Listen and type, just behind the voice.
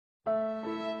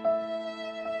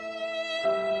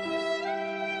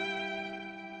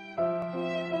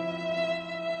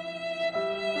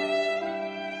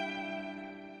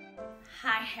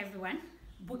everyone.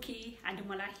 Buki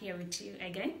Ademola here with you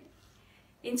again.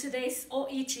 In today's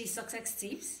OET Success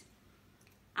Tips,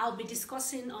 I'll be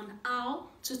discussing on how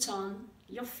to turn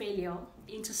your failure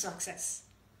into success.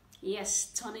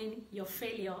 Yes, turning your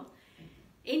failure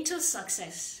into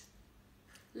success.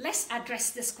 Let's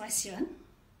address this question.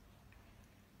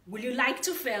 Will you like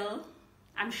to fail?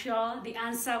 I'm sure the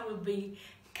answer will be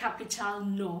capital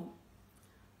no.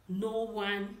 No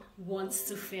one wants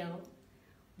to fail.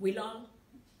 We all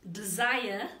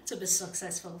desire to be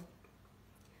successful.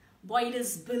 But it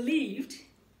is believed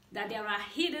that there are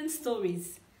hidden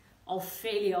stories of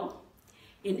failure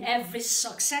in every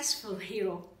successful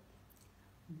hero.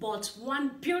 But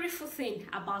one beautiful thing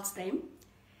about them,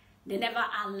 they never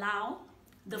allow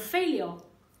the failure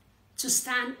to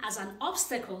stand as an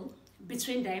obstacle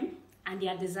between them and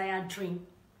their desired dream.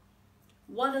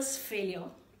 What is failure?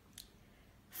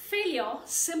 Failure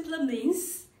simply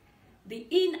means the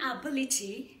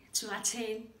inability to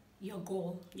attain your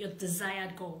goal, your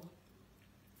desired goal.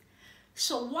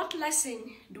 So what lesson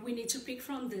do we need to pick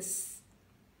from this?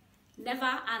 Never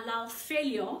allow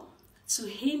failure to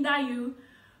hinder you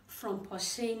from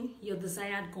pursuing your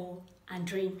desired goal and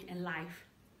dream in life.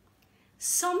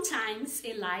 Sometimes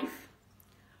in life,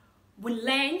 we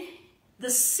learn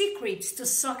the secrets to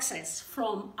success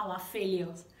from our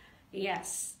failures.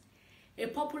 Yes, a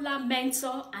popular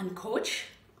mentor and coach,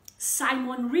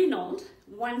 Simon Reynord,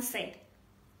 once said,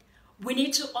 we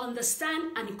need to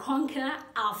understand and conquer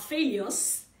our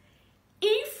failures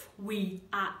if we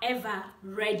are ever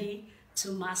ready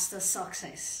to master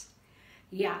success.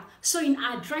 Yeah, so in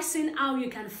addressing how you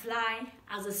can fly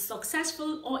as a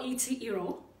successful OET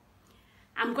hero,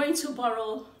 I'm going to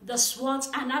borrow the SWOT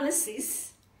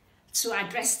analysis to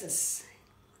address this.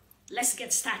 Let's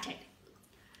get started.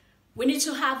 We need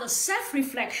to have a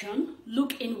self-reflection,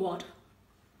 look inward,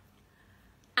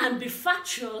 and be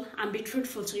factual and be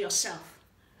truthful to yourself.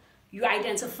 You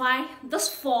identify those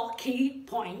 4 key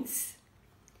points.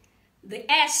 The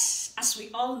S, as we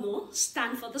all know,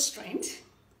 stand for the strength.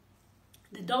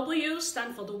 The W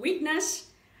stand for the weakness.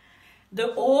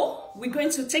 The O, we're going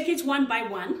to take it one by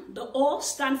one. The O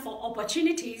stand for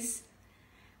opportunities.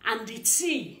 And the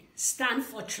T stand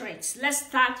for threats. Let's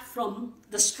start from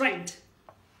the strength.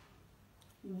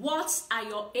 What are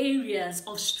your areas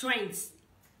of strength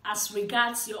as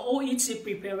regards your OET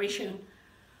preparation?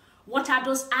 What are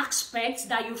those aspects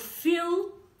that you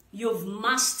feel you've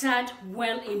mastered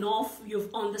well enough,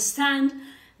 you've understand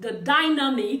the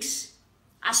dynamics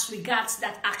as regards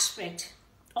that aspect?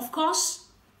 Of course,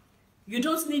 you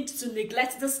don't need to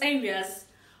neglect those areas,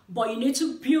 but you need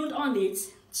to build on it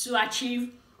to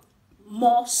achieve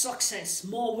more success,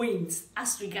 more wins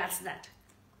as regards that.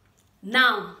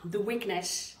 Now, the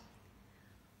weakness.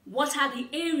 What are the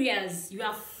areas you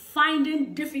are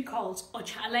finding difficult or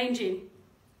challenging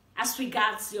as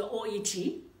regards your OET?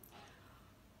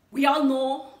 We all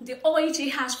know the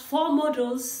OET has 4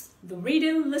 modules: the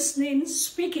reading, listening,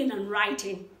 speaking, and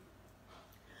writing.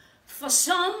 For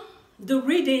some, the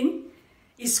reading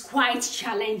is quite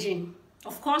challenging.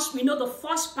 Of course, we know the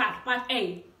first part, part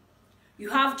A. You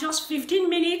have just 15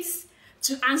 minutes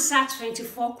to answer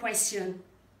 24 questions.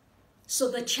 So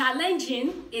the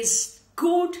challenging is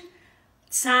good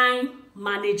time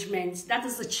management. That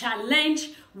is the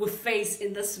challenge we face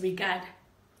in this regard.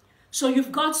 So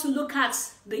you've got to look at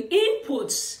the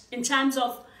inputs in terms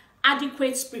of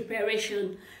adequate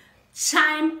preparation,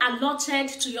 time allotted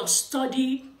to your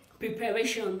study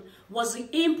preparation. Was the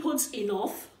inputs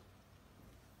enough?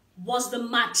 Was the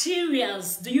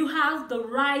materials, do you have the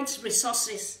right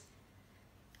resources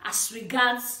as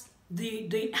regards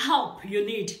the help you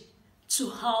need to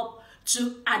help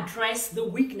to address the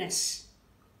weakness?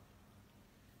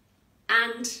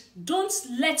 And don't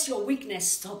let your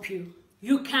weakness stop you.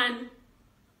 You can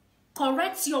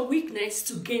correct your weakness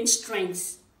to gain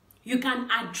strength. You can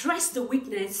address the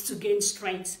weakness to gain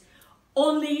strength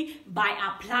only by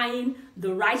applying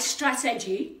the right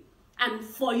strategy and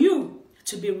for you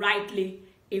to be rightly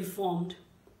informed.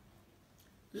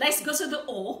 Let's go to the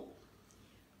O,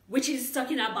 which is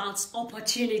talking about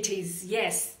opportunities.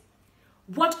 Yes.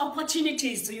 What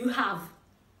opportunities do you have?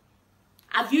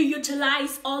 Have you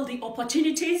utilized all the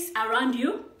opportunities around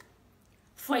you?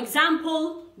 For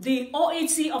example, the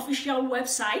OET official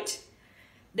website,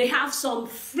 they have some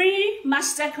free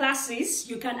master classes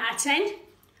you can attend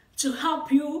to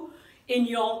help you in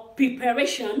your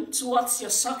preparation towards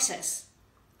your success.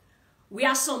 We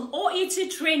have some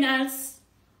OET trainers,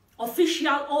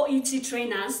 official OET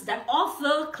trainers that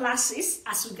offer classes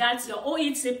as regards your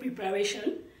OET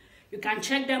preparation. You can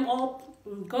check them up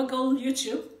on Google,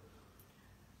 YouTube.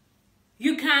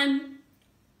 You can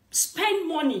spend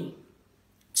money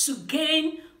to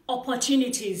gain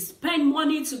opportunities. Spend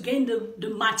money to gain the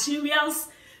materials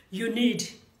you need.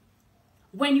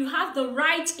 When you have the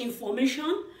right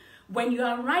information, when you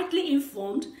are rightly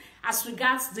informed as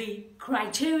regards the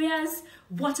criteria,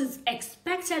 what is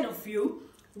expected of you,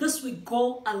 this will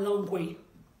go a long way.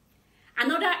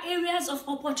 Another areas of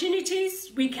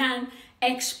opportunities we can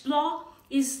explore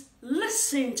is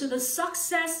listen to the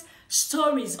success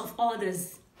stories of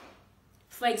others.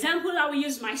 For example, I will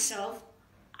use myself.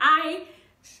 I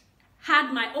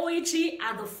had my OET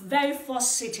at the very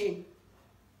first sitting.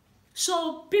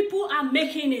 So people are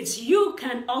making it. You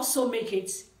can also make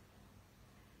it.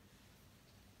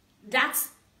 That's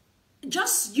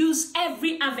just use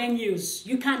every avenues.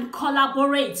 You can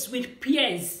collaborate with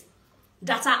peers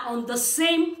that are on the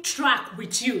same track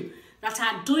with you, that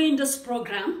are doing this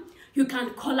program. You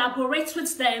can collaborate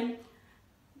with them,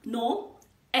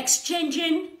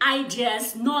 exchanging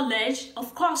ideas, knowledge,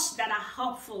 of course, that are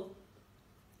helpful.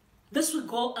 This will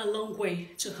go a long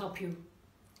way to help you.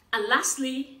 And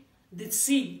lastly, the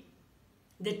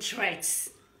threats.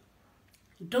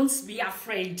 Don't be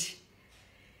afraid.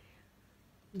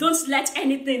 Don't let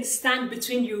anything stand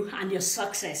between you and your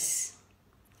success.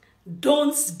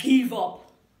 Don't give up.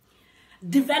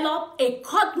 Develop a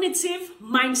cognitive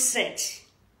mindset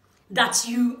that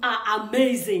you are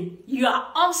amazing, you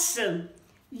are awesome,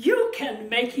 you can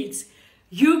make it,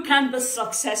 you can be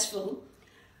successful.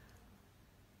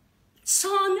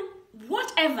 Turn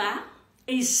whatever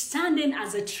is standing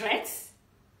as a threat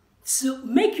to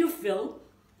make you feel,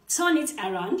 turn it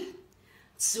around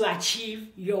to achieve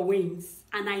your wins.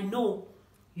 And I know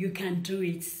you can do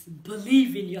it.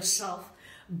 Believe in yourself.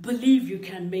 Believe you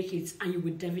can make it, and you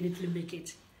will definitely make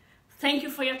it. Thank you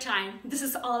for your time. This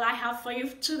is all I have for you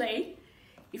today.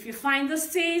 If you find these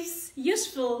tips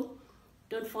useful,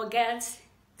 don't forget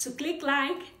to click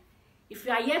like. If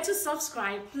you are yet to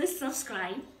subscribe, please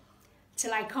subscribe.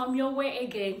 Till I come your way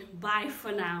again. Bye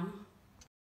for now.